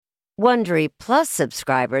Wondery Plus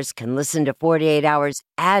subscribers can listen to 48 Hours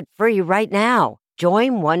ad-free right now.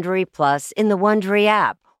 Join Wondery Plus in the Wondery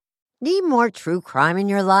app. Need more true crime in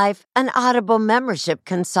your life? An Audible membership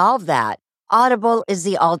can solve that. Audible is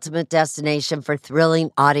the ultimate destination for thrilling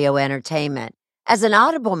audio entertainment. As an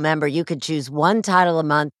Audible member, you can choose one title a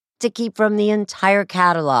month to keep from the entire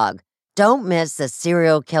catalog. Don't miss The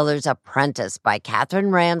Serial Killer's Apprentice by Katherine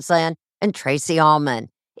Ramsland and Tracy Ullman.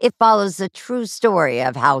 It follows the true story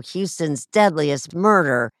of how Houston's deadliest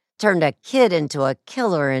murder turned a kid into a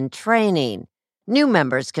killer in training. New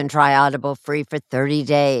members can try Audible free for 30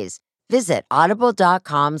 days. Visit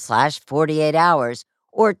audible.com/48 hours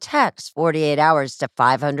or text 48 hours to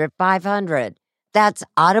 500-500. That's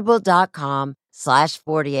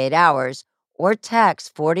audible.com/48 hours or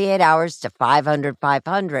text 48 hours to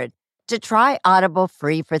 500-500 to try Audible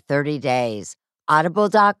free for 30 days.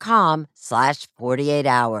 Audible.com/48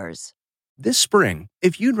 hours. This spring,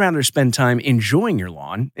 if you'd rather spend time enjoying your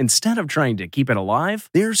lawn instead of trying to keep it alive,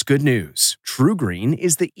 there's good news. True Green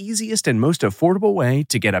is the easiest and most affordable way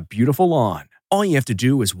to get a beautiful lawn. All you have to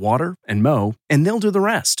do is water and mow, and they'll do the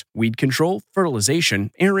rest. Weed control,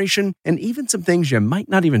 fertilization, aeration, and even some things you might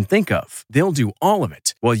not even think of. They'll do all of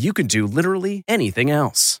it, while you can do literally anything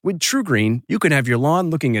else. With True Green, you can have your lawn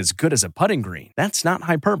looking as good as a putting green. That's not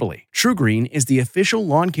hyperbole. True Green is the official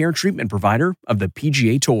lawn care treatment provider of the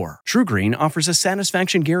PGA Tour. True Green offers a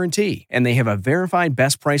satisfaction guarantee, and they have a verified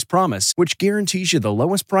best price promise, which guarantees you the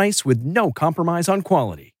lowest price with no compromise on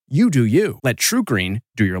quality. You do you. Let True Green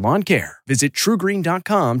do your lawn care. Visit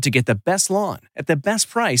truegreen.com to get the best lawn at the best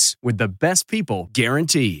price with the best people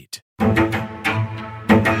guaranteed.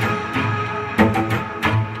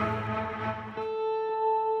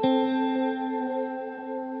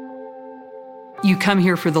 You come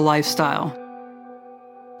here for the lifestyle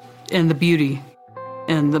and the beauty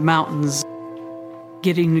and the mountains,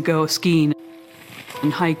 getting to go skiing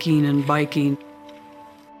and hiking and biking.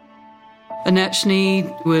 Annette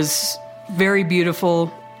Schnee was very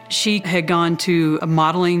beautiful. She had gone to a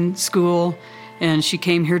modeling school, and she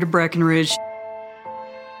came here to Breckenridge.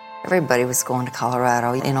 Everybody was going to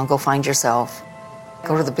Colorado, go find yourself,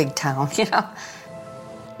 go to the big town,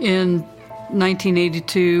 In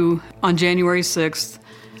 1982, on January 6th,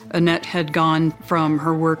 Annette had gone from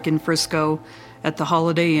her work in Frisco at the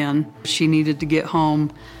Holiday Inn. She needed to get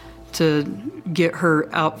home to get her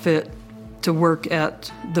outfit to work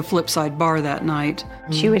at the Flipside bar that night.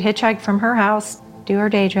 She would hitchhike from her house, do her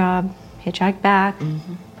day job, hitchhike back,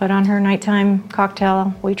 put on her nighttime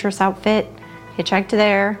cocktail waitress outfit, hitchhike to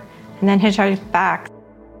there, and then hitchhike back.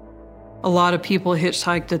 A lot of people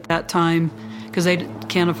hitchhiked at that time because they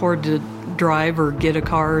can't afford to drive or get a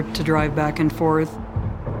car to drive back and forth.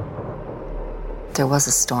 There was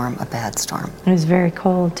a storm, a bad storm. It was very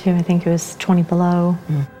cold, too. I think it was 20 below.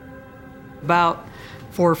 About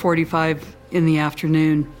 4:45 in the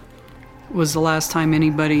afternoon was the last time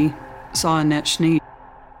anybody saw Annette Schnee.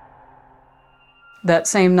 That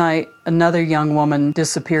same night, another young woman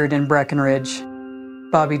disappeared in Breckenridge,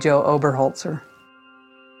 Bobby Jo Oberholzer.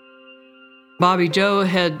 Bobby Jo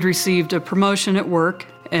had received a promotion at work,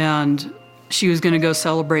 and she was going to go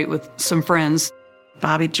celebrate with some friends.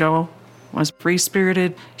 Bobby Jo was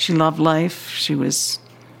free-spirited. She loved life. She was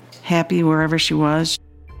happy wherever she was.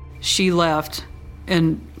 She left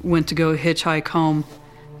and went to go hitchhike home,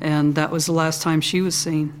 and that was the last time she was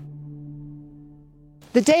seen.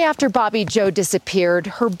 The day after Bobby Jo disappeared,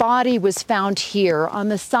 her body was found here on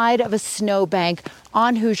the side of a snowbank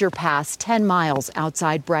on Hoosier Pass, 10 miles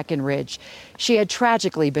outside Breckenridge. She had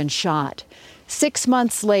tragically been shot. 6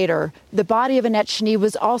 months later, the body of Annette Schnee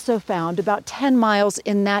was also found about 10 miles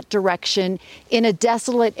in that direction in a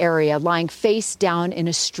desolate area, lying face down in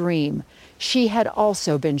a stream. She had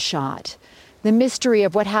also been shot. The mystery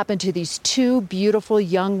of what happened to these two beautiful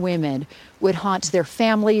young women would haunt their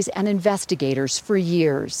families and investigators for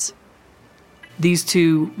years. These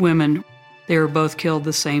two women, they were both killed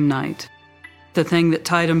the same night. The thing that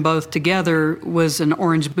tied them both together was an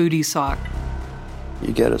orange booty sock.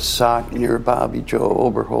 You get a sock near Bobby Jo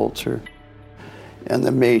Oberholzer, and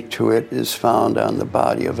the mate to it is found on the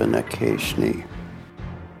body of Annette K. Schnee.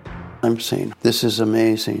 I'm saying, this is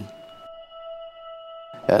amazing.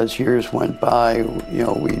 As years went by,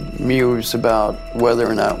 we mused about whether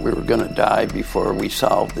or not we were going to die before we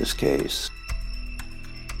solved this case.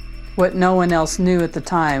 What no one else knew at the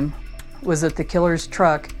time was that the killer's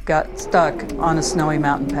truck got stuck on a snowy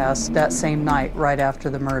mountain pass that same night, right after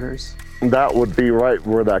the murders. That would be right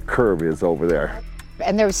where that curve is over there.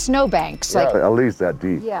 And there were snowbanks. At least that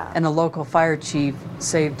deep. Yeah. And a local fire chief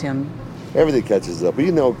saved him. Everything catches up, but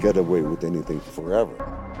you don't get away with anything forever.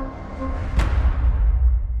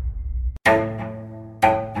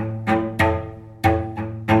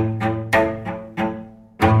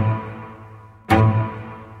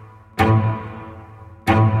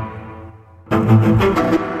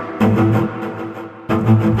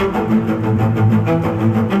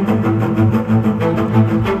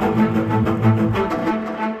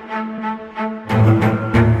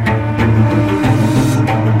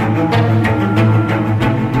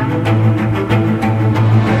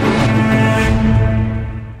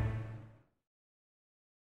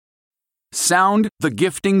 Sound the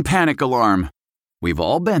gifting panic alarm. We've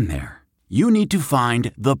all been there. You need to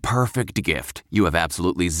find the perfect gift. You have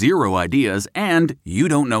absolutely zero ideas and you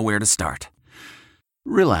don't know where to start.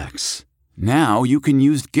 Relax. Now you can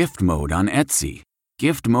use gift mode on Etsy.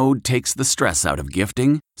 Gift mode takes the stress out of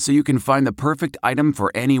gifting so you can find the perfect item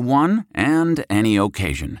for anyone and any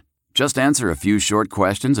occasion. Just answer a few short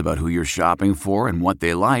questions about who you're shopping for and what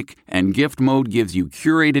they like, and gift mode gives you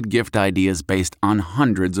curated gift ideas based on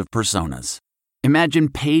hundreds of personas. Imagine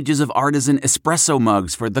pages of artisan espresso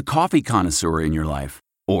mugs for the coffee connoisseur in your life.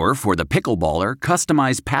 Or for the pickleballer,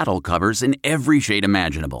 customized paddle covers in every shade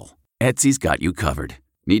imaginable. Etsy's got you covered.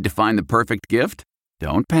 Need to find the perfect gift?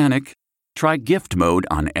 Don't panic. Try gift mode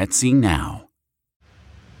on Etsy now.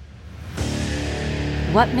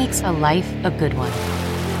 What makes a life a good one?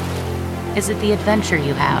 Is it the adventure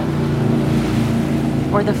you have?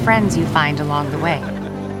 Or the friends you find along the way?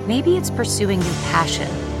 Maybe it's pursuing your passion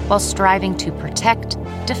while striving to protect,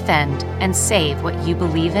 defend, and save what you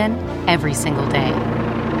believe in every single day.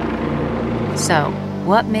 So,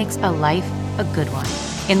 what makes a life a good one?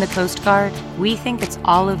 In the Coast Guard, we think it's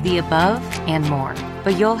all of the above and more,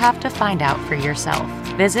 but you'll have to find out for yourself.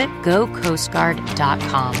 Visit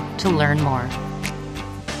gocoastguard.com to learn more.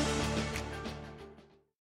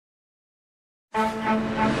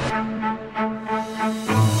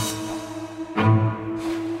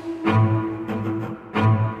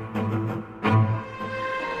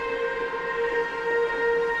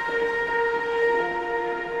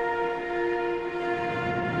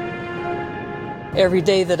 Every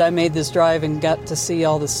day that I made this drive and got to see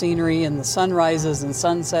all the scenery and the sunrises and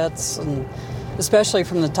sunsets, and especially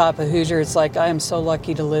from the top of Hoosier, it's like I am so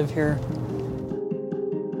lucky to live here.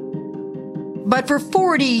 But for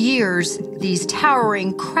 40 years, these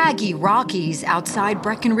towering, craggy Rockies outside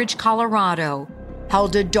Breckenridge, Colorado,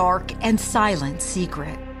 held a dark and silent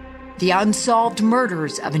secret. The unsolved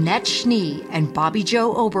murders of Annette Schnee and Bobby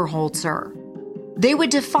Joe Oberholzer. They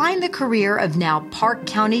would define the career of now Park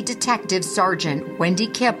County Detective Sergeant Wendy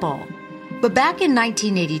Kipple. But back in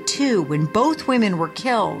 1982, when both women were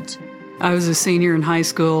killed, I was a senior in high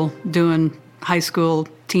school doing high school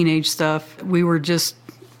teenage stuff. We were just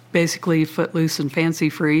basically footloose and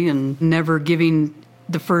fancy-free and never giving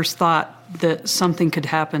the first thought that something could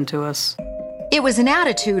happen to us. It was an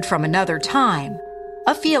attitude from another time,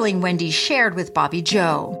 a feeling Wendy shared with Bobby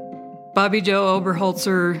Joe. Bobby Joe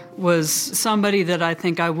Oberholzer was somebody that I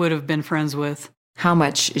think I would have been friends with. How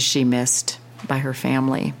much is she missed by her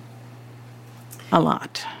family? A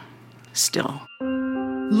lot. Still.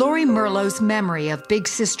 Lori Merlot's memory of big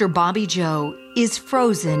sister Bobby Joe is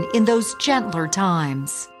frozen in those gentler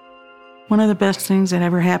times. One of the best things that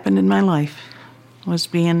ever happened in my life was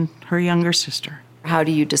being her younger sister. How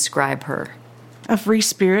do you describe her? A free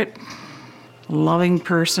spirit, loving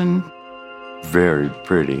person. Very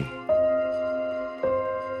pretty.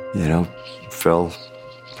 You know, fell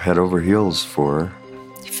head over heels for her.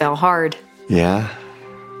 You fell hard. Yeah,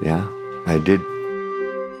 I did.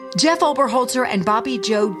 Jeff Oberholzer and Bobby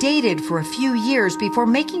Joe dated for a few years before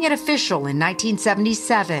making it official in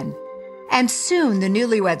 1977. And soon the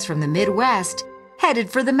newlyweds from the Midwest headed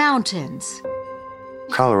for the mountains.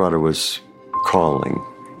 Colorado was calling,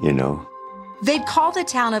 you know. They'd call the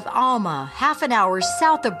town of Alma, half an hour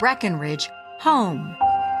south of Breckenridge, home.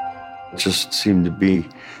 It just seemed to be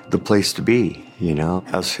the place to be, you know,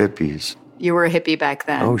 us hippies. You were a hippie back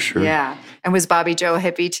then. Oh, sure. Yeah. And was Bobby Joe a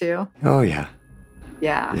hippie too? Oh, yeah.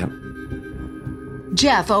 Yeah. Yep.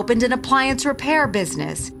 Jeff opened an appliance repair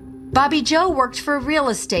business. Bobby Joe worked for a real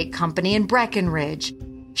estate company in Breckenridge.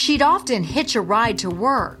 She'd often hitch a ride to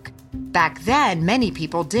work. Back then, many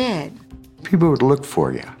people did. People would look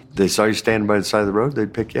for you. They saw you standing by the side of the road,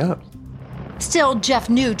 they'd pick you up. Still, Jeff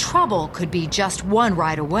knew trouble could be just one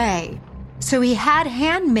ride away. So he had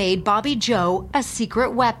handmade Bobby Joe a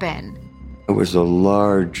secret weapon. It was a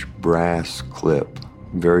large brass clip,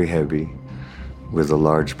 very heavy, with a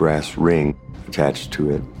large brass ring attached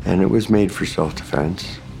to it. And it was made for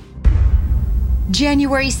self-defense.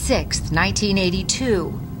 January 6th, 1982.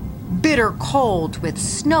 Bitter cold with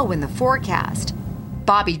snow in the forecast.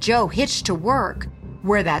 Bobby Joe hitched to work,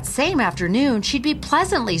 where that same afternoon she'd be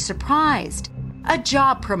pleasantly surprised. A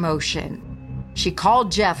job promotion. She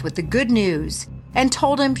called Jeff with the good news and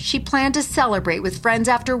told him she planned to celebrate with friends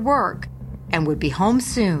after work and would be home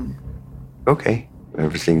soon. Okay,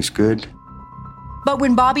 everything's good. But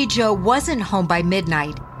when Bobby Joe wasn't home by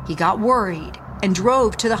midnight, he got worried and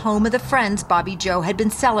drove to the home of the friends Bobby Joe had been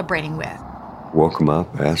celebrating with. Woke him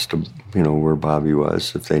up, asked him, where Bobby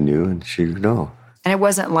was, if they knew, and she would know. And it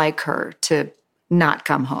wasn't like her to not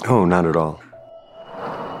come home? Oh, not at all.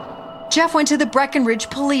 Jeff went to the Breckenridge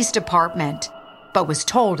Police Department, but was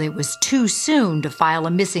told it was too soon to file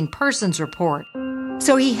a missing persons report.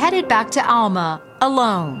 So he headed back to Alma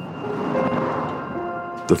alone.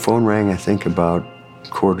 The phone rang, I think, about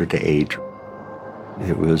 7:45.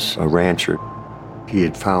 It was a rancher. He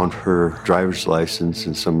had found her driver's license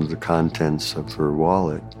and some of the contents of her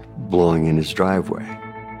wallet blowing in his driveway.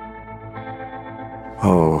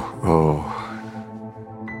 Oh.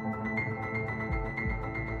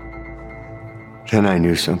 Then I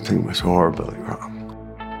knew something was horribly wrong.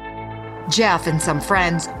 Jeff and some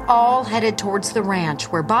friends all headed towards the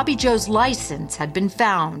ranch where Bobby Joe's license had been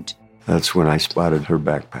found. That's when I spotted her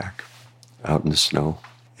backpack out in the snow.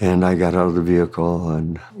 And I got out of the vehicle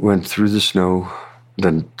and went through the snow.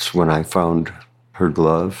 That's when I found her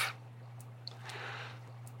glove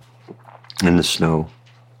in the snow.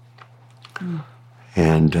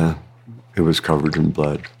 And it was covered in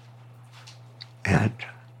blood. And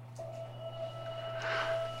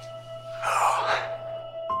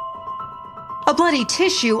a bloody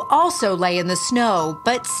tissue also lay in the snow,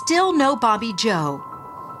 but still no Bobby Joe.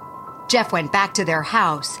 Jeff went back to their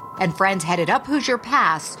house, and friends headed up Hoosier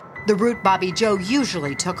Pass, the route Bobby Joe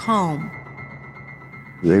usually took home.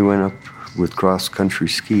 They went up with cross-country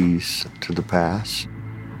skis to the pass,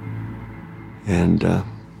 and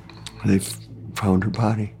they found her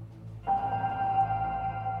body.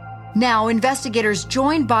 Now, investigators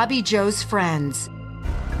joined Bobby Joe's friends.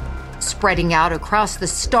 Spreading out across the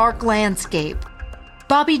stark landscape,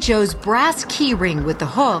 Bobby Joe's brass keyring with the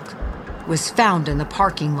hook was found in the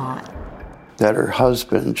parking lot. That her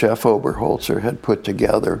husband, Jeff Oberholzer, had put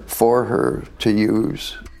together for her to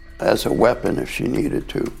use as a weapon if she needed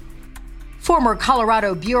to. Former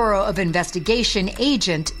Colorado Bureau of Investigation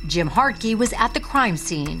agent Jim Hartke was at the crime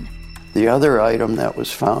scene. The other item that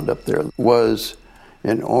was found up there was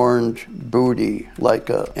an orange bootie, like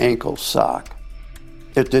an ankle sock.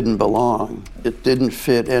 It didn't belong. It didn't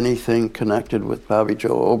fit anything connected with Bobby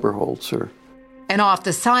Joe Oberholzer. And off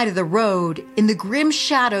the side of the road, in the grim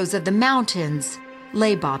shadows of the mountains,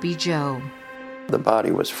 lay Bobby Joe. The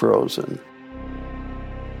body was frozen.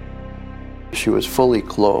 She was fully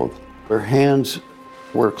clothed. Her hands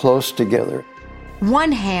were close together.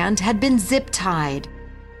 One hand had been zip-tied.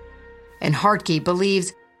 And Hartke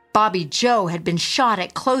believes Bobby Joe had been shot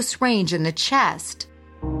at close range in the chest.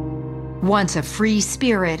 Once a free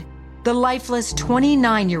spirit, the lifeless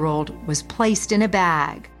 29-year-old was placed in a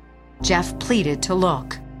bag. Jeff pleaded to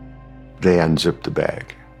look. They unzipped the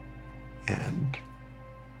bag, and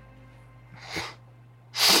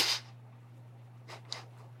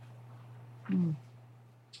it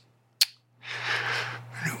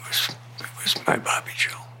was my Bobby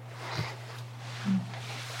Joe.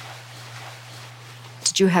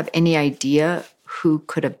 Did you have any idea who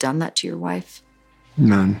could have done that to your wife?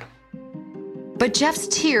 None. But Jeff's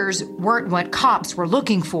tears weren't what cops were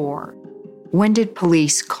looking for. When did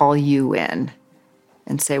police call you in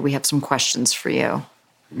and say, we have some questions for you?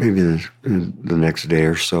 Maybe the next day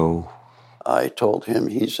or so. I told him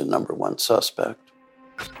he's the number one suspect.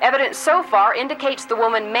 Evidence so far indicates the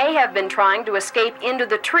woman may have been trying to escape into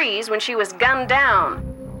the trees when she was gunned down.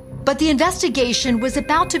 But the investigation was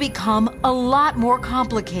about to become a lot more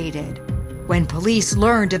complicated when police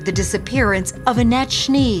learned of the disappearance of Annette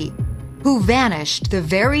Schnee, who vanished the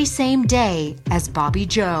very same day as Bobby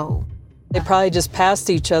Joe. They probably just passed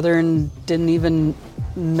each other and didn't even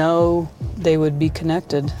know they would be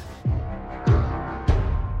connected.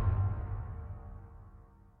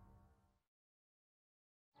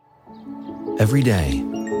 Every day,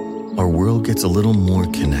 our world gets a little more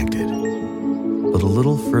connected, but a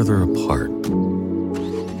little further apart.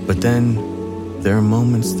 But then, there are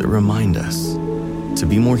moments that remind us to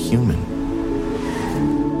be more human.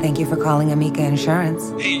 Thank you for calling Amica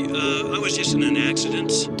Insurance. Hey, I was just in an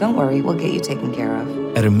accident. Don't worry, we'll get you taken care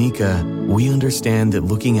of. At Amica, we understand that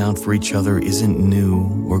looking out for each other isn't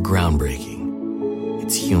new or groundbreaking.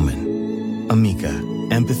 It's human. Amica,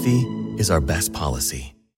 empathy is our best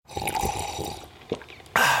policy.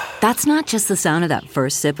 That's not just the sound of that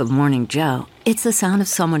first sip of Morning Joe. It's the sound of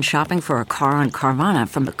someone shopping for a car on Carvana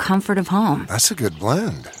from the comfort of home. That's a good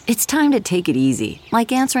blend. It's time to take it easy,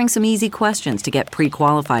 like answering some easy questions to get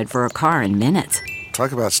pre-qualified for a car in minutes.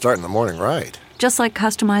 Talk about starting the morning right. Just like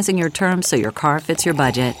customizing your terms so your car fits your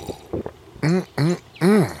budget.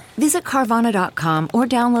 Visit Carvana.com or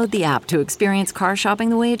download the app to experience car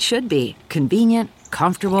shopping the way it should be. Convenient,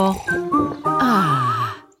 comfortable.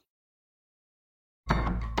 Ah.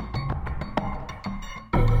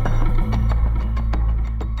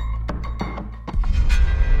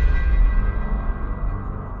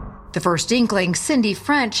 The first inkling Cindy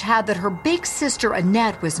French had that her big sister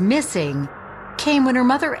Annette was missing came when her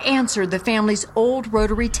mother answered the family's old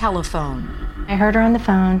rotary telephone. I heard her on the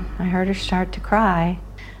phone. I heard her start to cry.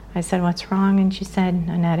 I said, "What's wrong?" And she said,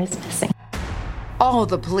 "Annette is missing." All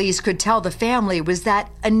the police could tell the family was that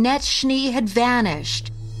Annette Schnee had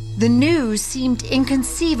vanished. The news seemed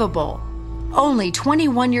inconceivable. Only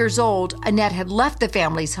 21 years old, Annette had left the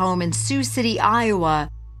family's home in Sioux City, Iowa,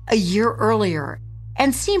 a year earlier,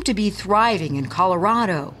 and seemed to be thriving in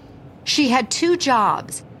Colorado. She had 2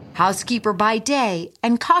 jobs, housekeeper by day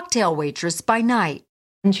and cocktail waitress by night.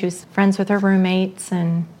 And she was friends with her roommates,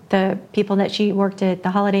 and the people that she worked at the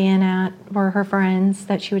Holiday Inn at were her friends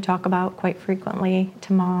that she would talk about quite frequently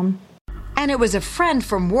to Mom. And it was a friend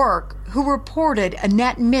from work who reported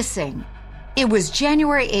Annette missing. It was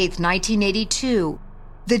January 8th, 1982,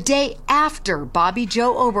 the day after Bobby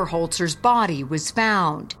Joe Oberholzer's body was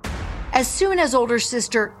found. As soon as older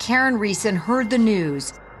sister Karen Reeson heard the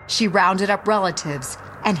news, she rounded up relatives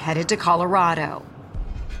and headed to Colorado.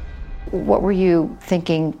 What were you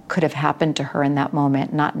thinking could have happened to her in that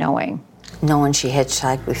moment, not knowing? Knowing she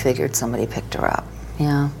hitchhiked, we figured somebody picked her up.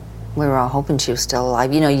 Yeah, we were all hoping she was still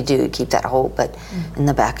alive. You know, you do keep that hope, but in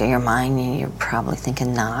the back of your mind, you're probably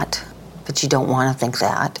thinking not. But you don't want to think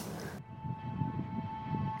that.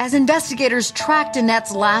 As investigators tracked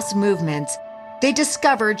Annette's last movements, they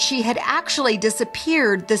discovered she had actually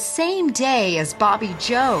disappeared the same day as Bobby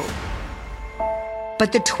Joe.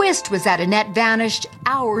 But the twist was that Annette vanished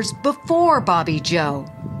hours before Bobby Joe.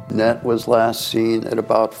 Annette was last seen at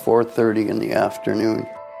about 4:30 in the afternoon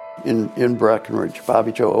in Breckenridge.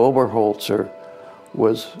 Bobby Joe Oberholzer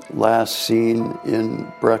was last seen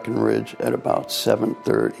in Breckenridge at about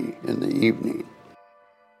 7:30 in the evening.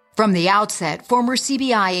 From the outset, former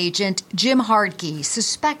CBI agent Jim Hardkey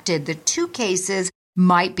suspected the 2 cases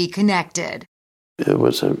might be connected. It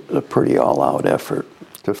was a pretty all-out effort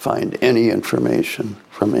to find any information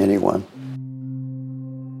from anyone.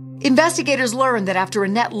 Investigators learned that after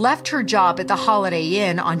Annette left her job at the Holiday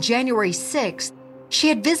Inn on January 6th, she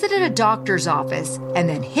had visited a doctor's office and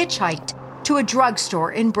then hitchhiked to a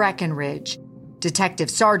drugstore in Breckenridge.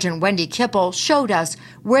 Detective Sergeant Wendy Kipple showed us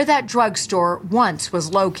where that drugstore once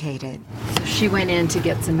was located. She went in to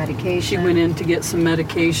get some medication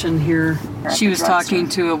here. She was talking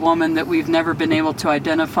to a woman that we've never been able to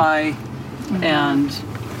identify, and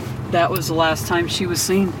that was the last time she was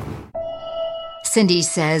seen. Cindy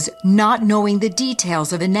says not knowing the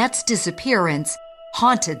details of Annette's disappearance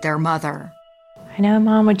haunted their mother. I know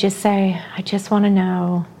Mom would just say, "I just want to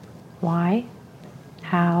know why,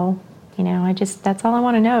 how, that's all I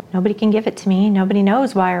want to know. Nobody can give it to me. Nobody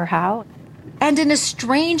knows why or how." And in a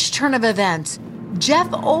strange turn of events,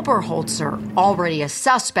 Jeff Oberholzer, already a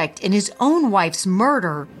suspect in his own wife's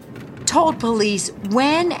murder, told police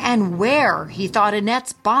when and where he thought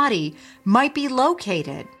Annette's body might be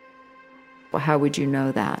located. Well, how would you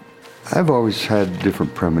know that? I've always had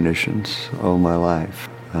different premonitions all my life.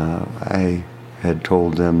 I had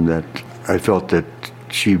told them that I felt that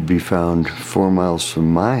she'd be found 4 miles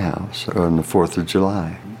from my house on the 4th of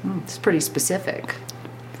July. It's pretty specific.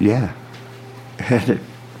 Yeah, and it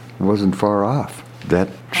wasn't far off. That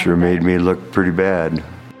sure made me look pretty bad.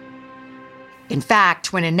 In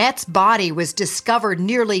fact, when Annette's body was discovered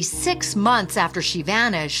nearly 6 months after she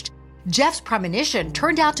vanished, Jeff's premonition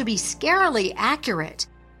turned out to be scarily accurate.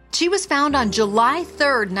 She was found on July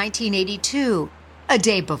 3rd, 1982, a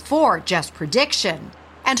day before Jeff's prediction,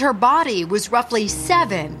 and her body was roughly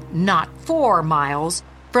 7, not 4 miles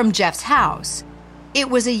from Jeff's house. It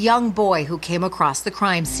was a young boy who came across the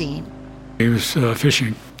crime scene. He was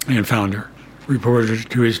fishing and found her. Reported it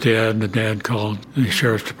to his dad, and the dad called the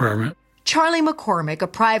sheriff's department. Charlie McCormick, a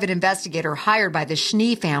private investigator hired by the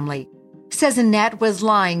Schnee family, says Annette was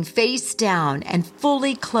lying face down and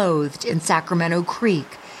fully clothed in Sacramento Creek,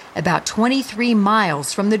 about 23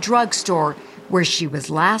 miles from the drugstore where she was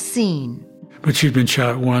last seen. But she'd been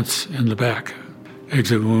shot once in the back,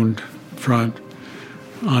 exit wound, front,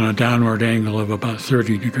 on a downward angle of about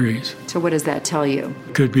 30 degrees. So what does that tell you?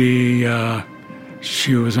 Could be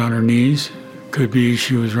she was on her knees. Could be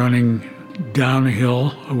she was running down a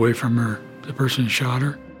hill away from the person who shot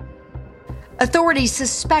her. Authorities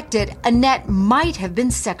suspected Annette might have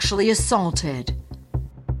been sexually assaulted.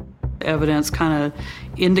 Evidence kind of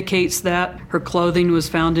indicates that her clothing was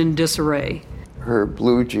found in disarray. her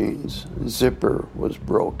blue jeans zipper was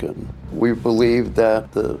broken. We believe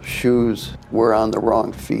that the shoes were on the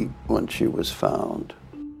wrong feet when she was found.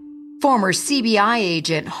 Former CBI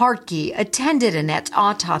agent Hartke attended Annette's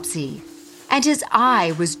autopsy, and his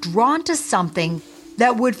eye was drawn to something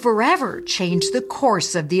that would forever change the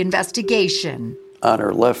course of the investigation. On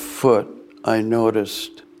her left foot, I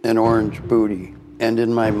noticed an orange booty, and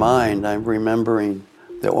in my mind, I'm remembering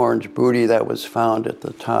the orange booty that was found at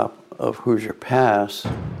the top of Hoosier Pass,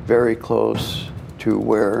 very close to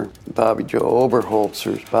where Bobby Joe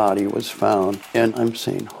Oberholzer's body was found. And I'm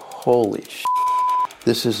saying, holy shit,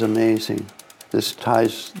 this is amazing. This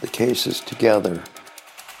ties the cases together.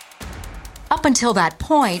 Up until that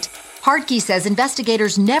point, Hartke says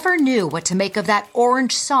investigators never knew what to make of that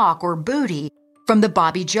orange sock or booty from the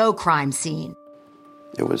Bobby Joe crime scene.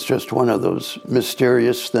 It was just one of those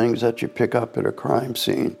mysterious things that you pick up at a crime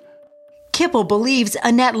scene. Kipple believes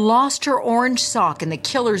Annette lost her orange sock in the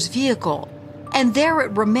killer's vehicle, and there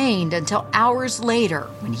it remained until hours later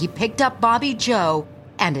when he picked up Bobby Joe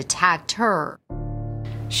and attacked her.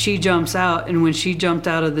 She jumps out, and when she jumped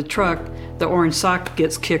out of the truck, the orange sock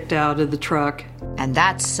gets kicked out of the truck. And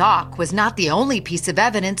that sock was not the only piece of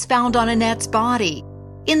evidence found on Annette's body.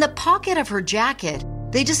 In the pocket of her jacket,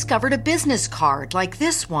 they discovered a business card like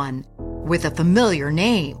this one with a familiar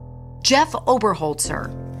name, Jeff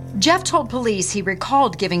Oberholzer. Jeff told police he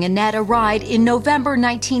recalled giving Annette a ride in November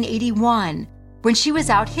 1981 when she was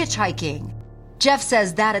out hitchhiking. Jeff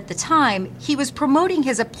says that at the time, he was promoting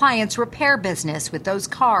his appliance repair business with those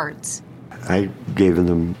cards. I gave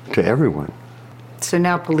them to everyone. So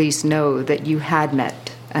now police know that you had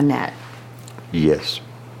met Annette. Yes.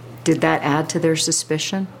 Did that add to their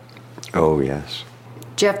suspicion? Oh, yes.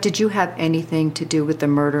 Jeff, did you have anything to do with the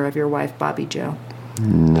murder of your wife, Bobby Joe?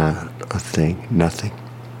 Not a thing. Nothing.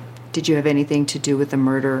 Did you have anything to do with the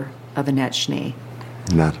murder of Annette Schnee?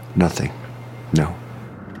 Nothing. No.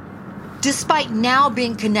 Despite now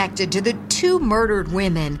being connected to the two murdered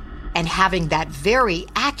women and having that very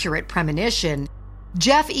accurate premonition,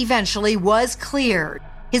 Jeff eventually was cleared.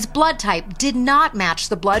 His blood type did not match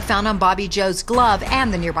the blood found on Bobby Joe's glove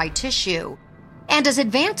and the nearby tissue. And as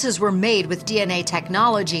advances were made with DNA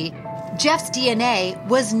technology, Jeff's DNA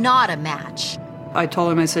was not a match. I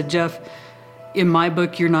told him, I said, Jeff, in my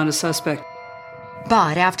book, you're not a suspect.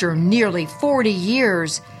 But after nearly 40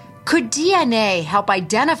 years, could DNA help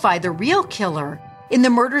identify the real killer in the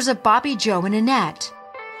murders of Bobby Joe and Annette?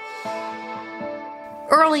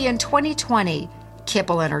 Early in 2020,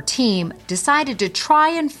 Kipple and her team decided to try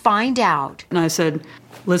and find out. And I said,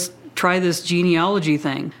 let's try this genealogy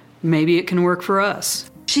thing. Maybe it can work for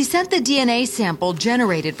us. She sent the DNA sample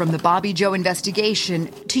generated from the Bobby Joe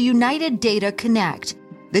investigation to United Data Connect.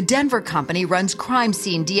 The Denver company runs crime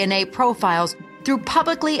scene DNA profiles through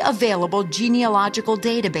publicly available genealogical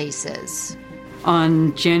databases.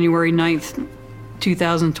 On January 9th,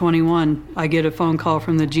 2021, I get a phone call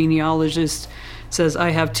from the genealogist, says,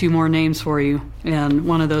 I have 2 more names for you. And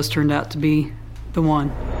one of those turned out to be the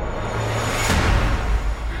one.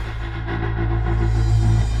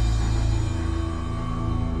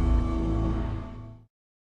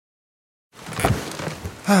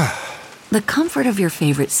 The comfort of your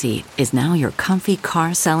favorite seat is now your comfy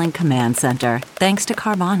car selling command center, thanks to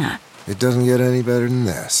Carvana. It doesn't get any better than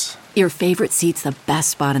this. Your favorite seat's the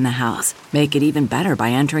best spot in the house. Make it even better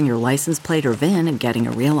by entering your license plate or VIN and getting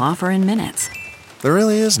a real offer in minutes. There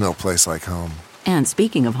really is no place like home. And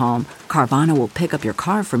speaking of home, Carvana will pick up your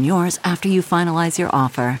car from yours after you finalize your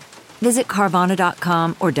offer. Visit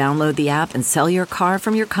Carvana.com or download the app and sell your car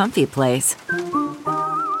from your comfy place.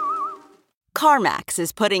 CarMax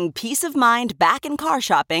is putting peace of mind back in car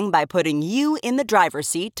shopping by putting you in the driver's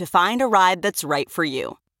seat to find a ride that's right for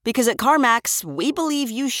you. Because at CarMax, we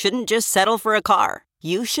believe you shouldn't just settle for a car.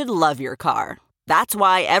 You should love your car. That's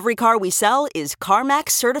why every car we sell is CarMax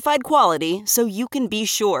certified quality, so you can be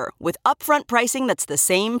sure with upfront pricing that's the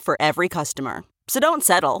same for every customer. So don't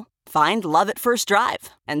settle. Find love at first drive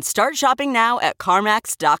and start shopping now at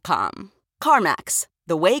CarMax.com. CarMax,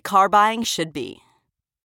 the way car buying should be.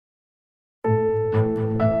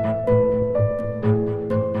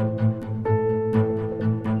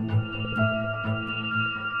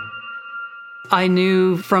 I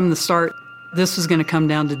knew from the start this was going to come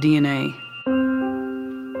down to DNA.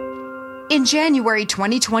 In January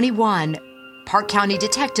 2021, Park County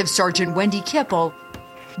Detective Sergeant Wendy Kipple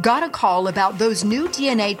got a call about those new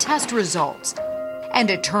DNA test results. And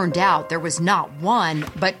it turned out there was not one,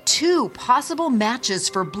 but 2 possible matches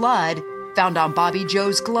for blood found on Bobby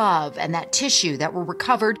Joe's glove and that tissue that were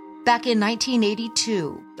recovered back in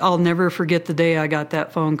 1982. I'll never forget the day I got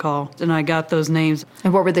that phone call, and I got those names.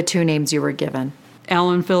 And what were the two names you were given?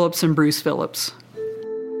 Alan Phillips and Bruce Phillips.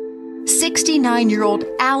 69-year-old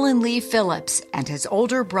Alan Lee Phillips and his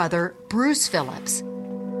older brother, Bruce Phillips.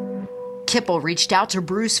 Kipple reached out to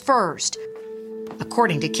Bruce first.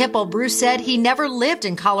 According to Kipple, Bruce said he never lived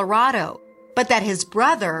in Colorado, but that his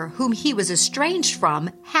brother, whom he was estranged from,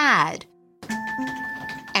 had.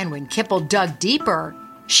 And when Kipple dug deeper,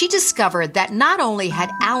 she discovered that not only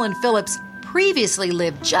had Alan Phillips previously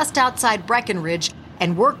lived just outside Breckenridge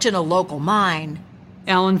and worked in a local mine.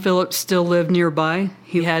 Alan Phillips still lived nearby.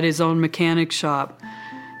 He had his own mechanic shop,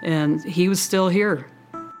 and he was still here.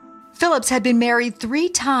 Phillips had been married 3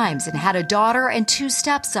 times and had a daughter and 2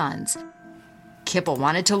 stepsons. Kipple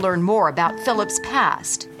wanted to learn more about Phillips'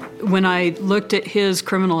 past. When I looked at his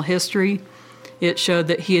criminal history, it showed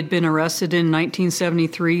that he had been arrested in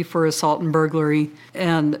 1973 for assault and burglary,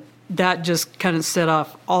 and that just kind of set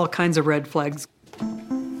off all kinds of red flags.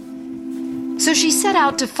 So she set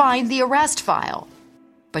out to find the arrest file,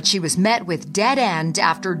 but she was met with dead end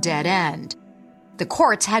after dead end. The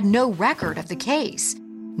courts had no record of the case.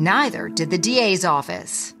 Neither did the DA's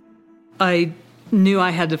office. I knew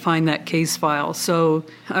I had to find that case file, so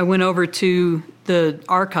I went over to the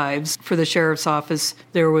archives for the sheriff's office.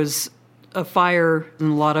 There was a fire,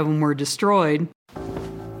 and a lot of them were destroyed.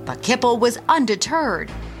 But Kipple was undeterred.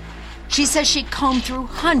 She says she combed through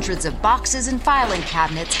hundreds of boxes and filing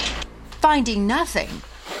cabinets, finding nothing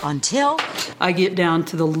until I get down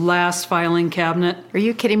to the last filing cabinet. Are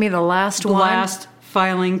you kidding me? The last one? The last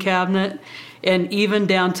filing cabinet, and even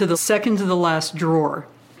down to the second to the last drawer.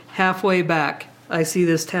 Halfway back, I see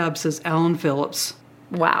this tab says Alan Phillips.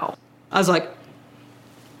 Wow. I was like,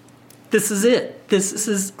 this is it. This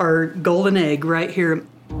is our golden egg right here.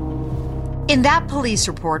 In that police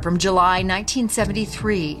report from July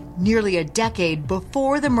 1973, nearly a decade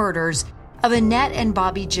before the murders of Annette and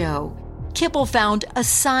Bobby Joe, Kipple found a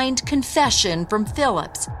signed confession from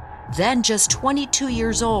Phillips, then just 22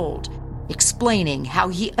 years old, explaining how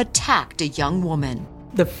he attacked a young woman.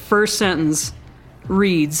 The first sentence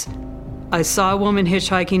reads, I saw a woman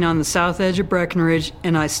hitchhiking on the south edge of Breckenridge,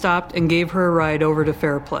 and I stopped and gave her a ride over to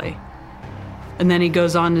Fairplay. And then he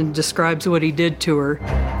goes on and describes what he did to her.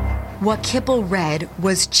 What Kipple read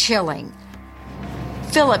was chilling.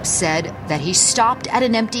 Phillips said that he stopped at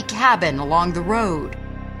an empty cabin along the road,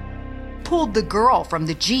 pulled the girl from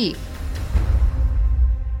the Jeep,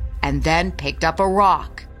 and then picked up a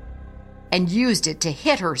rock and used it to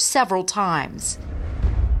hit her several times.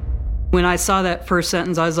 When I saw that first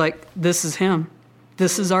sentence, I was like, this is him.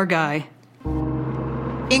 This is our guy.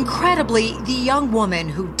 Incredibly, the young woman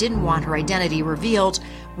who didn't want her identity revealed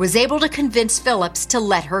was able to convince Phillips to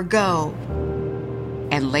let her go,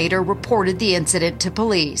 and later reported the incident to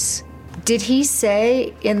police. Did he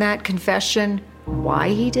say in that confession why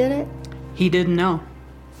he did it? He didn't know.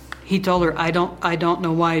 He told her, I don't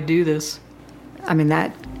know why I do this. I mean,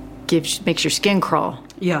 that makes your skin crawl.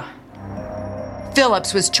 Yeah.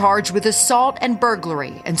 Phillips was charged with assault and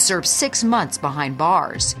burglary and served 6 months behind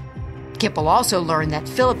bars. Kipple also learned that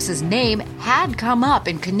Phillips's name had come up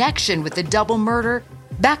in connection with the double murder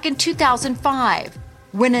back in 2005,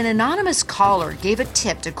 when an anonymous caller gave a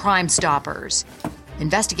tip to Crime Stoppers.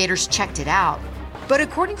 Investigators checked it out, but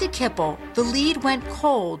according to Kipple, the lead went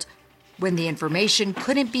cold when the information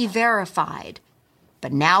couldn't be verified.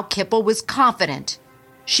 But now Kipple was confident.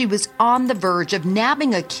 She was on the verge of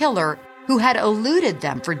nabbing a killer who had eluded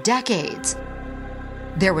them for decades.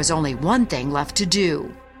 There was only one thing left to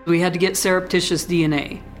do. We had to get surreptitious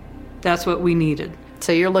DNA. That's what we needed.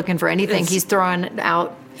 So you're looking for anything he's throwing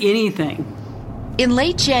out? Anything. In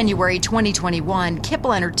late January 2021,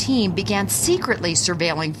 Kipple and her team began secretly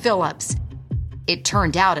surveilling Phillips. It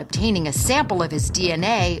turned out obtaining a sample of his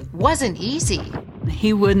DNA wasn't easy.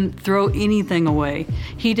 He wouldn't throw anything away.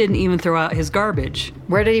 He didn't even throw out his garbage.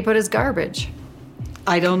 Where did he put his garbage?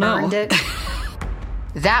 I don't know. Burned it?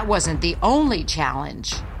 That wasn't the only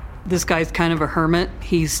challenge. This guy's kind of a hermit.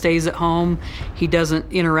 He stays at home. He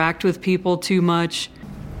doesn't interact with people too much.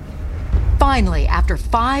 Finally, after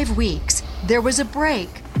 5 weeks, there was a break.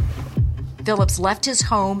 Phillips left his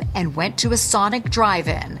home and went to a Sonic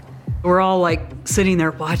drive-in. We're all like sitting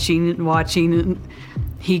there watching. And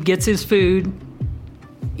he gets his food,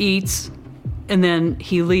 eats, and then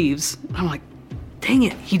he leaves. I'm like, dang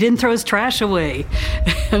it, he didn't throw his trash away.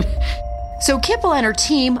 So Kipple and her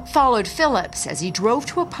team followed Phillips as he drove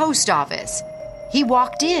to a post office. He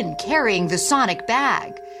walked in carrying the Sonic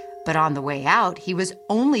bag, but on the way out, he was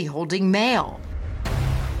only holding mail.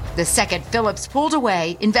 The second Phillips pulled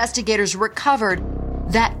away, investigators recovered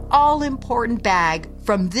that all-important bag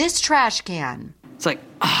from this trash can. It's like,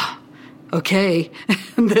 okay.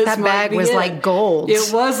 That bag was like gold.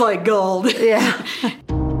 It was like gold. Yeah.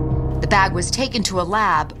 The bag was taken to a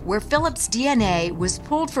lab where Phillips' DNA was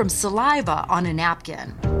pulled from saliva on a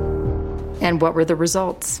napkin. And what were the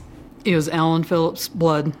results? It was Alan Phillips'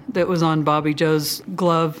 blood that was on Bobby Joe's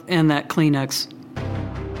glove and that Kleenex.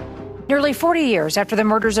 Nearly 40 years after the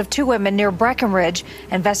murders of two women near Breckenridge,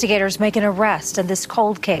 investigators make an arrest in this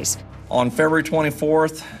cold case. On February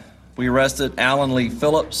 24th, we arrested Alan Lee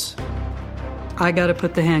Phillips. I got to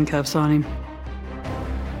put the handcuffs on him.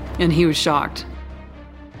 And he was shocked.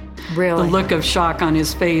 Really? The look of shock on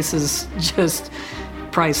his face is just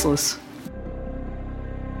priceless.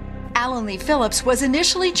 Alan Lee Phillips was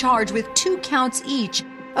initially charged with 2 counts each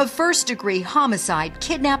of first-degree homicide,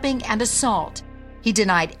 kidnapping, and assault. He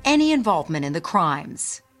denied any involvement in the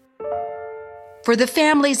crimes. For the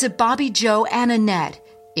families of Bobby Joe and Annette,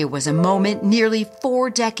 it was a moment nearly 4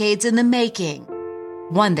 decades in the making,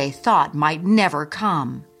 one they thought might never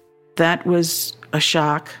come. That was a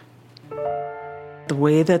shock. The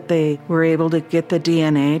way that they were able to get the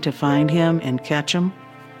DNA to find him and catch him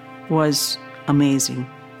was amazing.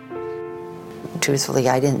 Truthfully,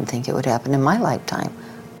 I didn't think it would happen in my lifetime.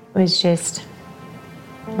 It was just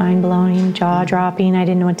mind-blowing, jaw-dropping. I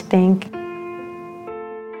didn't know what to think.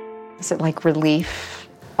 Is it like relief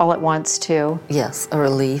all at once, too? Yes, a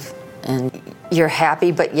relief. And you're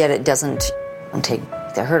happy, but yet it doesn't take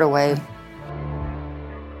the hurt away.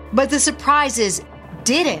 But the surprises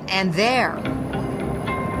didn't end there.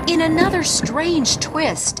 In another strange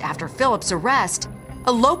twist after Phillips' arrest,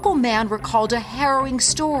 a local man recalled a harrowing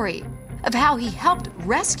story of how he helped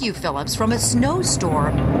rescue Phillips from a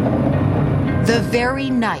snowstorm the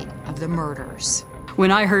very night of the murders.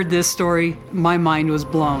 When I heard this story, my mind was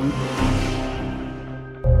blown.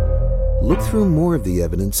 Look through more of the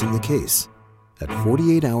evidence in the case at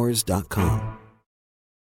 48hours.com.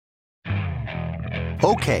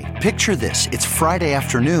 Okay, picture this. It's Friday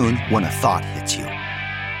afternoon when a thought hits you.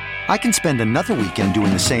 I can spend another weekend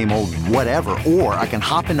doing the same old whatever, or I can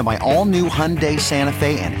hop into my all-new Hyundai Santa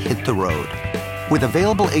Fe and hit the road. With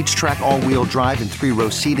available H-Track all-wheel drive and 3-row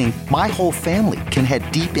seating, my whole family can head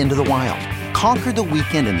deep into the wild. Conquer the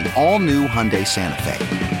weekend in the all-new Hyundai Santa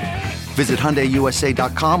Fe. Visit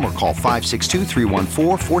HyundaiUSA.com or call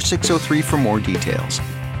 562-314-4603 for more details.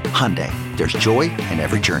 Hyundai, there's joy in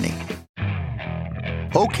every journey.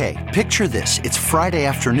 Okay, picture this. It's Friday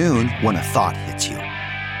afternoon when a thought hits you.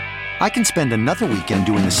 I can spend another weekend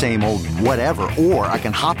doing the same old whatever, or I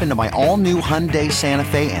can hop into my all-new Hyundai Santa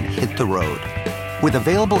Fe and hit the road. With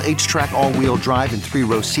available H-Track all-wheel drive and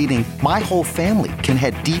 3-row seating, my whole family can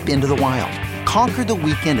head deep into the wild. Conquer the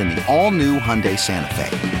weekend in the all-new Hyundai Santa Fe.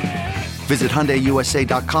 Visit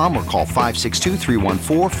HyundaiUSA.com or call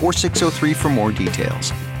 562-314-4603 for more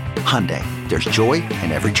details. Hyundai, there's joy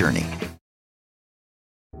in every journey.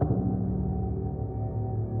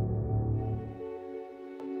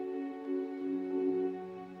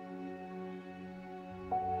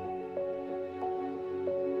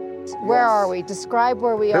 Where are we? Describe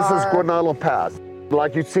where we are. This is Guanella Pass.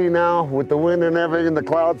 Like you see now, with the wind and everything, the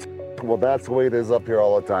clouds, well, that's the way it is up here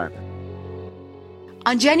all the time.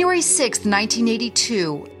 On January 6,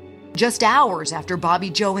 1982, just hours after Bobby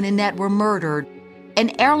Joe and Annette were murdered,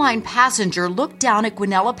 an airline passenger looked down at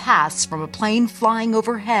Guanella Pass from a plane flying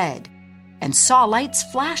overhead and saw lights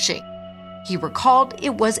flashing. He recalled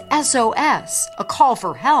it was SOS, a call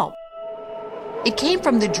for help. It came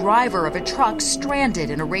from the driver of a truck stranded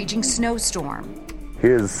in a raging snowstorm.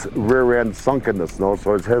 His rear end sunk in the snow,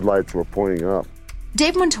 so his headlights were pointing up.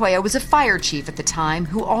 Dave Montoya was a fire chief at the time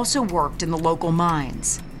who also worked in the local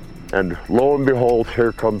mines. And lo and behold,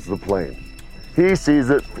 here comes the plane. He sees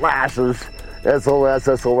it, flashes, SOS,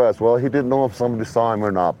 SOS. Well, he didn't know if somebody saw him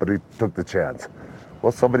or not, but he took the chance.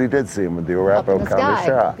 Well, somebody did see him in the Arapahoe County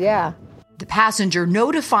Sheriff. Yeah. The passenger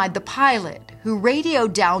notified the pilot, who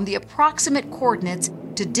radioed down the approximate coordinates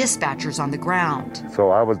to dispatchers on the ground. So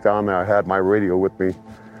I was down there, I had my radio with me.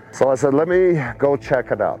 So I said, let me go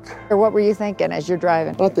check it out. Or what were you thinking as you're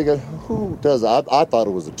driving? I'm thinking, who does that? I thought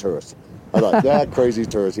it was a tourist. I thought, that crazy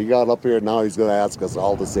tourist. He got up here, now he's going to ask us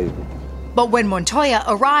all to save him. But when Montoya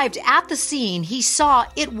arrived at the scene, he saw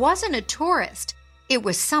it wasn't a tourist. It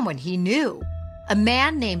was someone he knew, a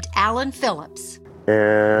man named Alan Phillips.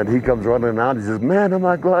 And he comes running out. He says, man, am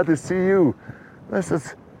I glad to see you. And I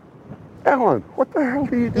says, Alan, what the hell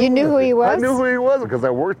are you doing? You knew who he was? I knew who he was because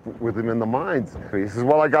I worked with him in the mines. He says,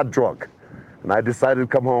 well, I got drunk. And I decided to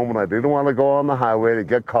come home, and I didn't want to go on the highway to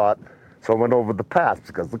get caught. So I went over the pass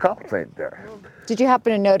because the cops ain't there. Did you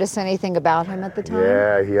happen to notice anything about him at the time?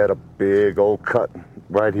 Yeah, he had a big old cut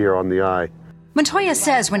right here on the eye. Montoya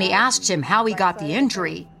says when he asked him how he got the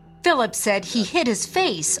injury, Phillips said he hit his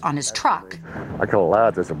face on his truck. I kind of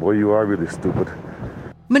laughed. I said, boy, you are really stupid.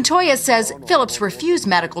 Montoya says Phillips refused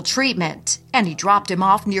medical treatment, and he dropped him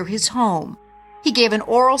off near his home. He gave an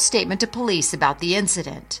oral statement to police about the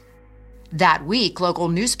incident. That week, local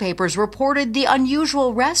newspapers reported the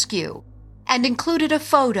unusual rescue and included a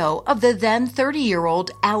photo of the then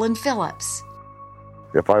 30-year-old Alan Phillips.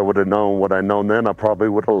 If I would have known what I known then, I probably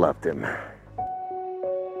would have left him.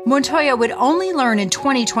 Montoya would only learn in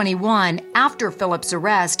 2021, after Phillips'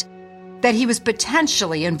 arrest, that he was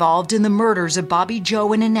potentially involved in the murders of Bobby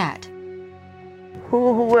Joe and Annette.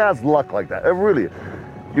 Who has luck like that? Really,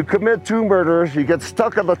 you commit 2 murders, you get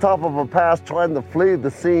stuck at the top of a pass trying to flee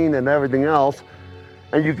the scene and everything else,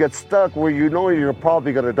 and you get stuck where you know you're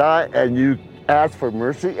probably going to die, and you ask for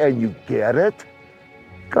mercy, and you get it.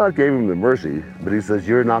 God gave him the mercy, but he says,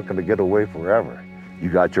 you're not going to get away forever. You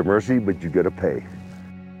got your mercy, but you got to pay.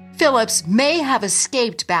 Phillips may have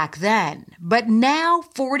escaped back then, but now,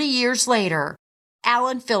 40 years later,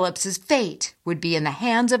 Alan Phillips's fate would be in the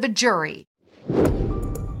hands of a jury.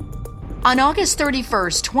 On August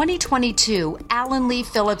 31st, 2022, Alan Lee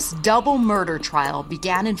Phillips' double murder trial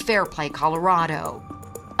began in Fairplay, Colorado.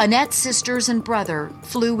 Annette's sisters and brother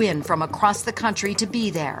flew in from across the country to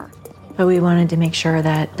be there. But we wanted to make sure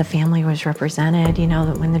that the family was represented. You know,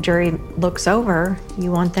 that when the jury looks over,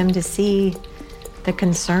 you want them to see the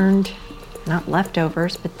concerned, not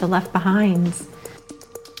leftovers, but the left behinds.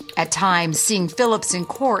 At times, seeing Phillips in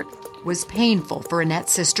court was painful for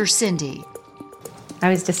Annette's sister, Cindy. I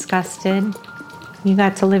was disgusted. You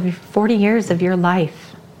got to live 40 years of your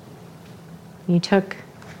life. You took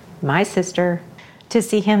my sister. To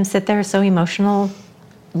see him sit there so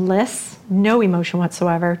emotionless, no emotion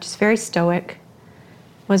whatsoever, just very stoic,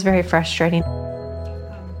 was very frustrating.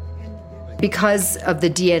 Because of the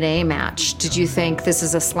DNA match, did you think this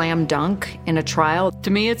is a slam dunk in a trial? To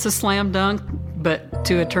me, it's a slam dunk, but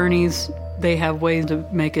to attorneys, they have ways to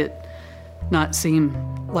make it not seem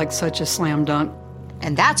like such a slam dunk.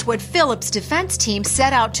 And that's what Phillips' defense team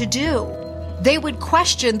set out to do. They would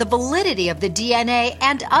question the validity of the DNA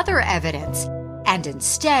and other evidence, and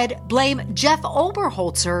instead blame Jeff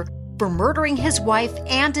Oberholzer for murdering his wife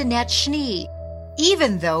and Annette Schnee,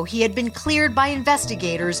 even though he had been cleared by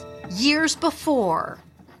investigators years before.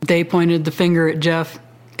 They pointed the finger at Jeff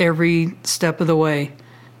every step of the way.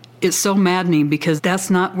 It's so maddening because that's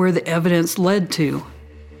not where the evidence led to.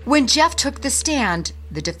 When Jeff took the stand,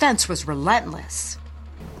 the defense was relentless.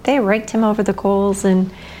 They raked him over the coals, and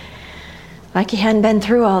like he hadn't been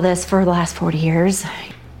through all this for the last 40 years.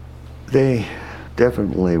 They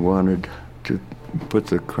definitely wanted to put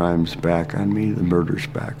the crimes back on me, the murders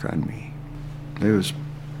back on me. It was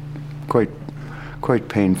quite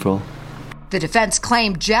painful. The defense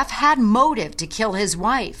claimed Jeff had motive to kill his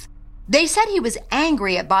wife. They said he was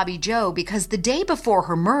angry at Bobby Joe because the day before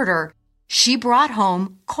her murder, she brought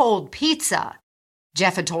home cold pizza.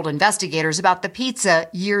 Jeff had told investigators about the pizza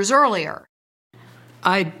years earlier.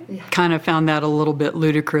 I kind of found that a little bit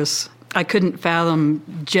ludicrous. I couldn't fathom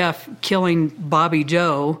Jeff killing Bobby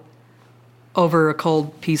Joe over a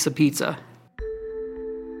cold piece of pizza.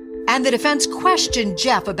 And the defense questioned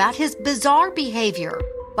Jeff about his bizarre behavior,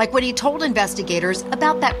 like when he told investigators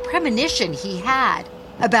about that premonition he had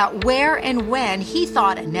about where and when he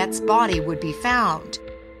thought Annette's body would be found.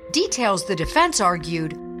 Details the defense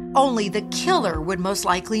argued only the killer would most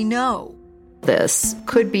likely know. This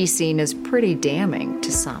could be seen as pretty damning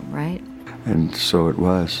to some, right? And so it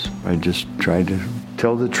was. I just tried to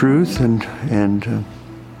tell the truth and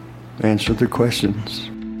answer the questions.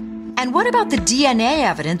 And what about the DNA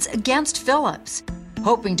evidence against Phillips?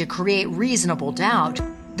 Hoping to create reasonable doubt,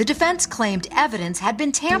 the defense claimed evidence had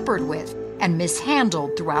been tampered with and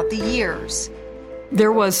mishandled throughout the years.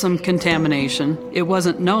 There was some contamination. It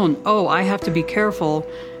wasn't known, I have to be careful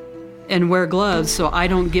and wear gloves so I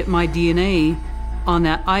don't get my DNA on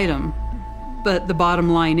that item. But the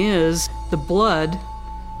bottom line is the blood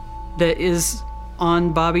that is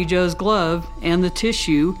on Bobby Joe's glove and the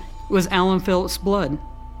tissue was Alan Phillips' blood.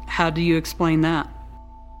 How do you explain that?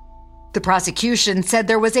 The prosecution said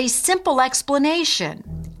there was a simple explanation.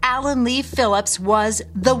 Alan Lee Phillips was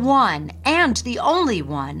the one and the only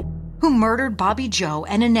one who murdered Bobby Joe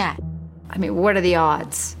and Annette. I mean, what are the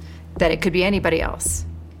odds that it could be anybody else?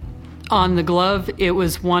 On the glove, it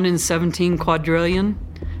was 1 in 17 quadrillion,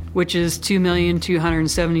 which is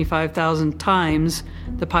 2,275,000 times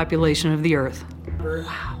the population of the Earth.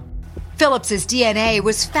 Wow. Phillips's DNA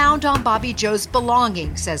was found on Bobby Joe's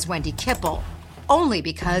belongings, says Wendy Kipple, only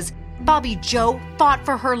because Bobby Joe fought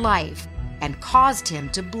for her life and caused him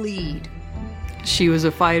to bleed. She was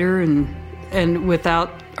a fighter, and And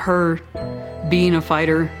without her being a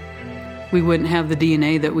fighter, we wouldn't have the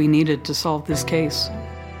DNA that we needed to solve this case.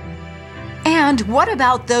 And what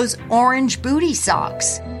about those orange booty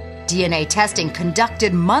socks? DNA testing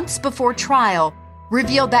conducted months before trial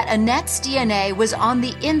revealed that Annette's DNA was on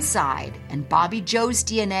the inside and Bobby Joe's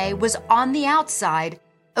DNA was on the outside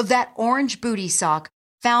of that orange booty sock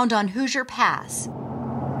found on Hoosier Pass,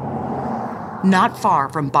 not far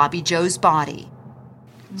from Bobby Joe's body.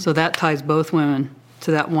 So that ties both women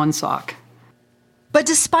to that one sock. But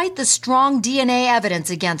despite the strong DNA evidence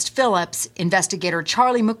against Phillips, investigator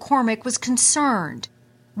Charlie McCormick was concerned.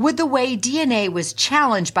 Would the way DNA was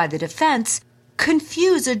challenged by the defense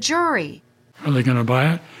confuse a jury? Are they going to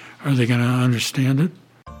buy it? Are they going to understand it?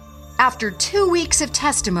 After 2 weeks of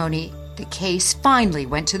testimony, the case finally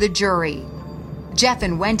went to the jury. Jeff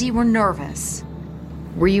and Wendy were nervous.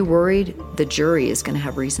 Were you worried the jury is going to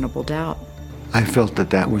have reasonable doubt? I felt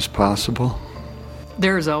that that was possible.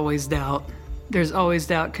 There's always doubt. There's always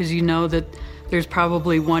doubt because you know that there's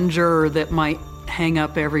probably one juror that might hang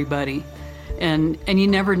up everybody. And you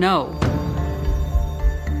never know.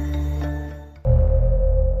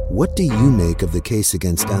 What do you make of the case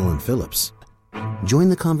against Alan Phillips? Join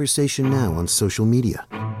the conversation now on social media.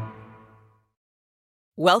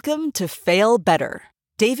 Welcome to Fail Better,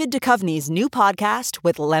 David Duchovny's new podcast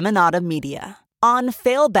with Lemonada Media. On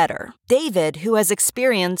Fail Better, David, who has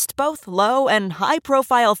experienced both low and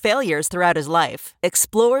high-profile failures throughout his life,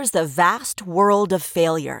 explores the vast world of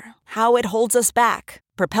failure, how it holds us back,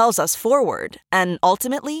 propels us forward, and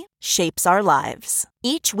ultimately shapes our lives.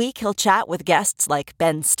 Each week he'll chat with guests like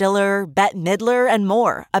Ben Stiller, Bette Midler, and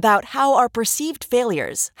more about how our perceived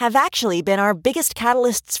failures have actually been our biggest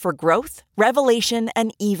catalysts for growth, revelation,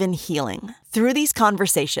 and even healing. Through these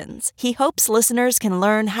conversations, he hopes listeners can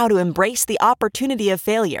learn how to embrace the opportunity of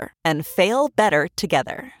failure and fail better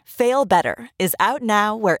together. Fail Better is out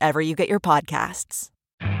now wherever you get your podcasts.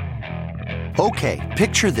 Okay,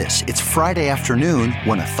 picture this. It's Friday afternoon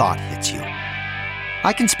when a thought hits you.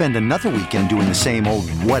 I can spend another weekend doing the same old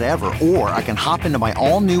whatever, or I can hop into my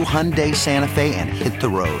all-new Hyundai Santa Fe and hit the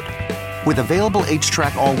road. With available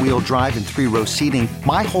H-Track all-wheel drive and 3-row seating,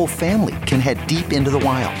 my whole family can head deep into the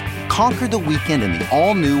wild. Conquer the weekend in the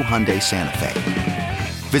all-new Hyundai Santa Fe.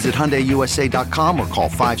 Visit HyundaiUSA.com or call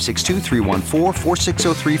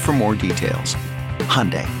 562-314-4603 for more details.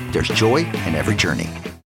 Hyundai, there's joy in every journey.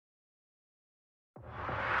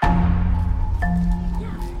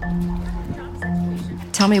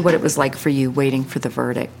 Tell me what it was like for you waiting for the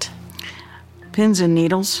verdict. Pins and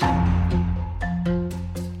needles.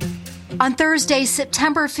 On Thursday,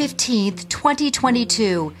 September 15th,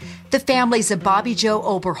 2022, the families of Bobby Joe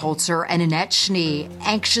Oberholzer and Annette Schnee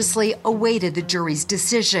anxiously awaited the jury's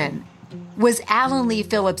decision. Was Alan Lee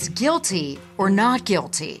Phillips guilty or not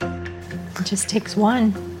guilty? It just takes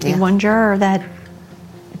one juror that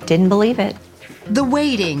didn't believe it. The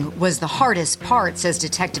waiting was the hardest part, says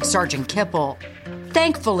Detective Sergeant Kipple.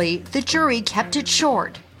 Thankfully, the jury kept it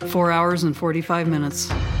short. 4 hours and 45 minutes.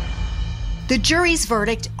 The jury's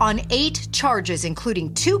verdict on 8 charges,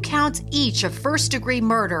 including 2 counts each of first-degree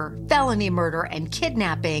murder, felony murder, and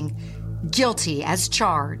kidnapping, guilty as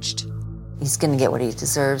charged. He's going to get what he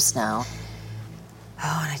deserves now.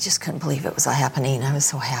 Oh, and I just couldn't believe it was happening. I was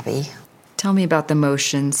so happy. Tell me about the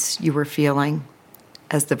emotions you were feeling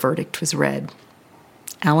as the verdict was read.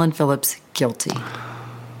 Alan Phillips, guilty.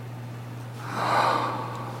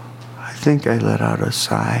 I think I let out a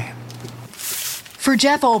sigh. For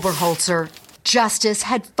Jeff Oberholzer, justice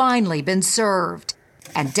had finally been served,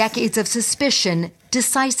 and decades of suspicion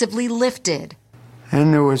decisively lifted.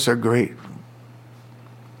 And there was a great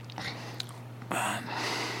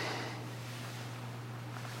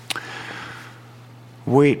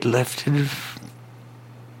weight lifted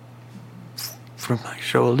from my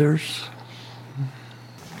shoulders.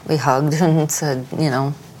 We hugged and said, we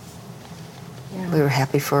were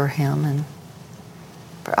happy for him and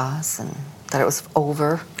for us, and that it was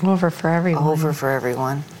over. Over for everyone. Over for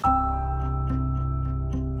everyone.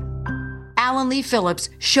 Alan Lee Phillips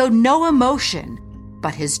showed no emotion,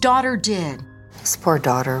 but his daughter did. His poor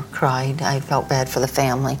daughter cried. I felt bad for the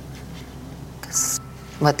family, because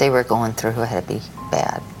what they were going through had to be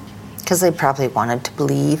bad. Because they probably wanted to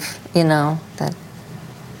believe, that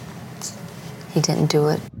he didn't do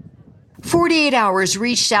it. 48 Hours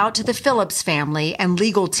reached out to the Phillips family and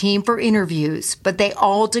legal team for interviews, but they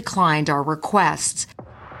all declined our requests.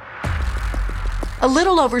 A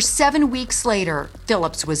little over 7 weeks later,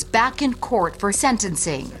 Phillips was back in court for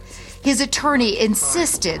sentencing. His attorney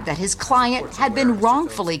insisted that his client had been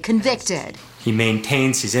wrongfully convicted. He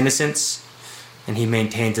maintains his innocence, and he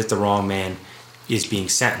maintains that the wrong man is being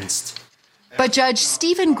sentenced. But Judge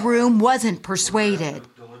Stephen Groom wasn't persuaded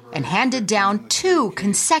and handed down 2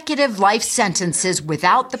 consecutive life sentences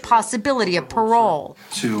without the possibility of parole.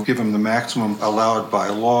 To give him the maximum allowed by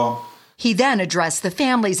law. He then addressed the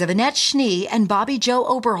families of Annette Schnee and Bobby Joe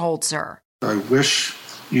Oberholzer. I wish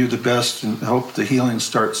you the best and hope the healing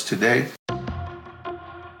starts today.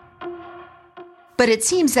 But it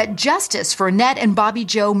seems that justice for Annette and Bobby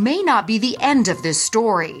Joe may not be the end of this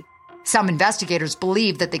story. Some investigators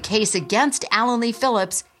believe that the case against Alan Lee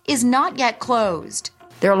Phillips is not yet closed.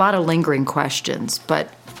 There are a lot of lingering questions,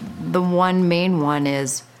 but the one main one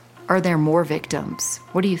is, are there more victims?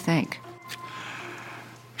 What do you think?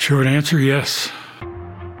 Short answer, yes.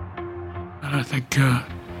 And I think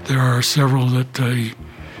there are several that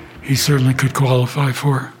he certainly could qualify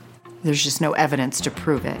for. There's just no evidence to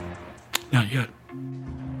prove it. Not yet.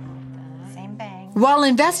 While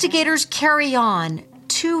investigators carry on,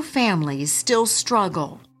 2 families still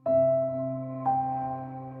struggle.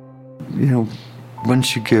 You know,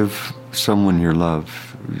 once you give someone your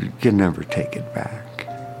love, you can never take it back.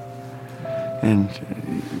 And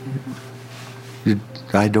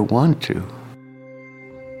I don't want to.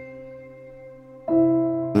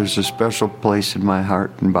 There's a special place in my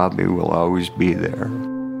heart, and Bobby will always be there.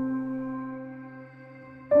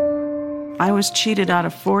 I was cheated out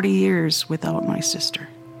of 40 years without my sister.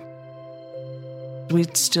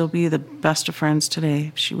 We'd still be the best of friends today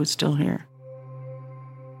if she was still here.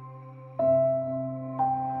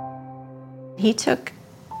 He took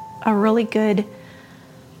a really good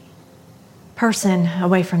person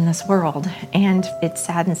away from this world, and it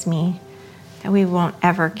saddens me that we won't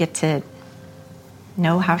ever get to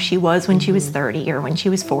know how she was when she was 30 or when she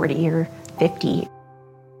was 40 or 50.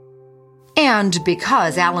 And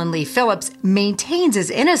because Alan Lee Phillips maintains his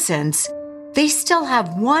innocence, they still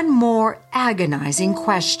have one more agonizing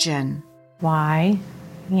question. Why?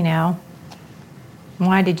 You know,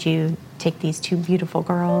 why did you take these 2 beautiful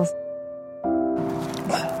girls?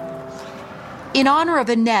 In honor of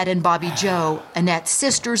Annette and Bobby Joe, Annette's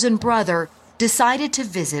sisters and brother decided to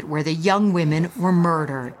visit where the young women were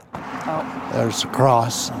murdered. There's the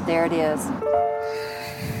cross. There it is.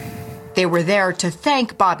 They were there to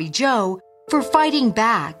thank Bobby Joe for fighting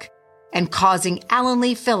back and causing Alan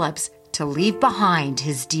Lee Phillips to leave behind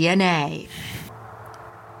his DNA.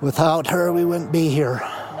 Without her, we wouldn't be here.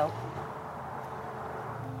 Nope.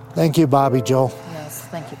 Thank you, Bobby Joe. Yes,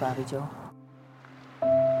 thank you, Bobby Joe.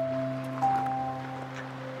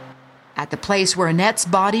 At the place where Annette's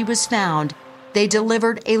body was found, they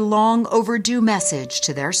delivered a long overdue message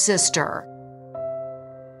to their sister.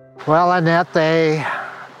 Well, Annette, they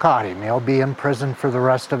caught him. He'll be in prison for the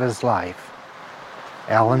rest of his life.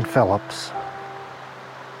 Alan Phillips.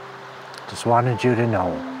 Just wanted you to know.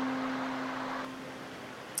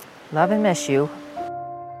 Love and miss you.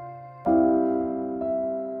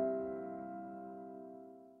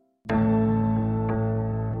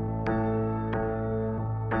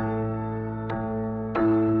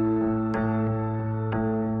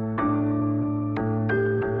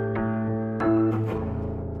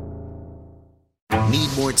 Need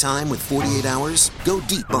more time with 48 Hours? Go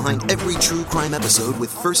deep behind every true crime episode with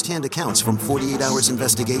first-hand accounts from 48 Hours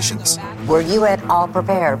Investigations. Were you at all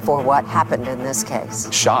prepared for what happened in this case?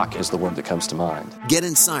 Shock is the word that comes to mind. Get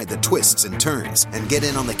inside the twists and turns and get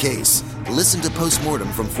in on the case. Listen to Postmortem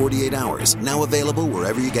from 48 Hours, now available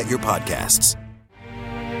wherever you get your podcasts.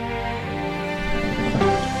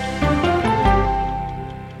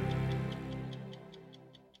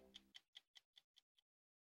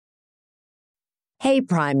 Hey,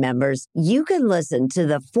 Prime members, you can listen to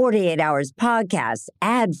the 48 Hours podcast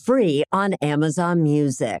ad-free on Amazon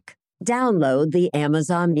Music. Download the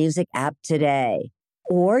Amazon Music app today.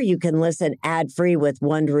 Or you can listen ad-free with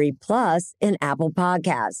Wondery Plus in Apple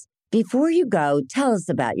Podcasts. Before you go, tell us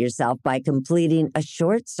about yourself by completing a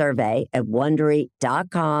short survey at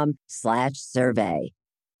Wondery.com/survey.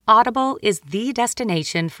 Audible is the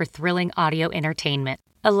destination for thrilling audio entertainment.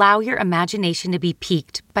 Allow your imagination to be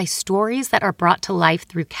piqued by stories that are brought to life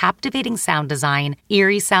through captivating sound design,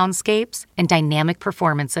 eerie soundscapes, and dynamic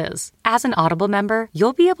performances. As an Audible member,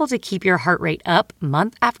 you'll be able to keep your heart rate up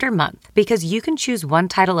month after month because you can choose one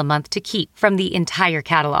title a month to keep from the entire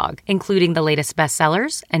catalog, including the latest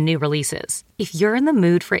bestsellers and new releases. If you're in the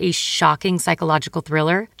mood for a shocking psychological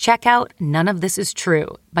thriller, check out None of This Is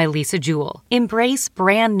True by Lisa Jewell. Embrace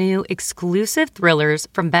brand new exclusive thrillers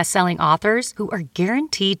from best-selling authors who are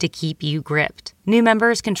guaranteed to keep you gripped. New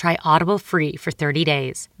members can try Audible free for 30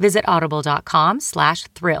 days. Visit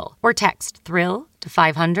audible.com/thrill or text thrill to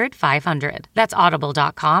 500-500. That's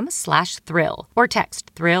audible.com/thrill or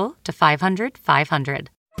text thrill to 500-500.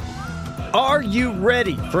 Are you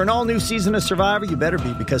ready for an all-new season of Survivor? You better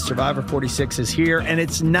be, because Survivor 46 is here, and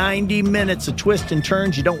it's 90 minutes of twists and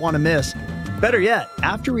turns you don't want to miss. Better yet,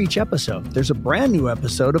 after each episode, there's a brand new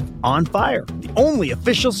episode of On Fire, the only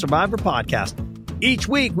official Survivor podcast. Each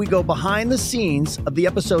week, we go behind the scenes of the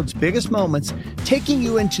episode's biggest moments, taking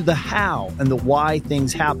you into the how and the why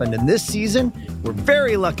things happened. And this season, we're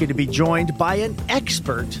very lucky to be joined by an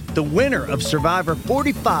expert, the winner of Survivor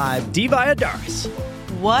 45, Dee Valladares.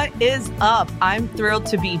 What is up? I'm thrilled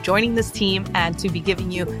to be joining this team and to be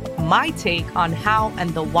giving you my take on how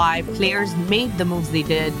and the why players made the moves they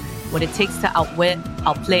did, what it takes to outwit,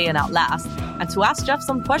 outplay, and outlast, and to ask Jeff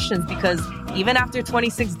some questions, because even after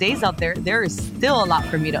 26 days out there is still a lot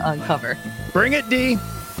for me to uncover. Bring it, Dee.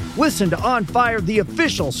 Listen to On Fire, the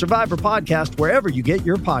official Survivor podcast, wherever you get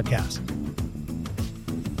your podcasts.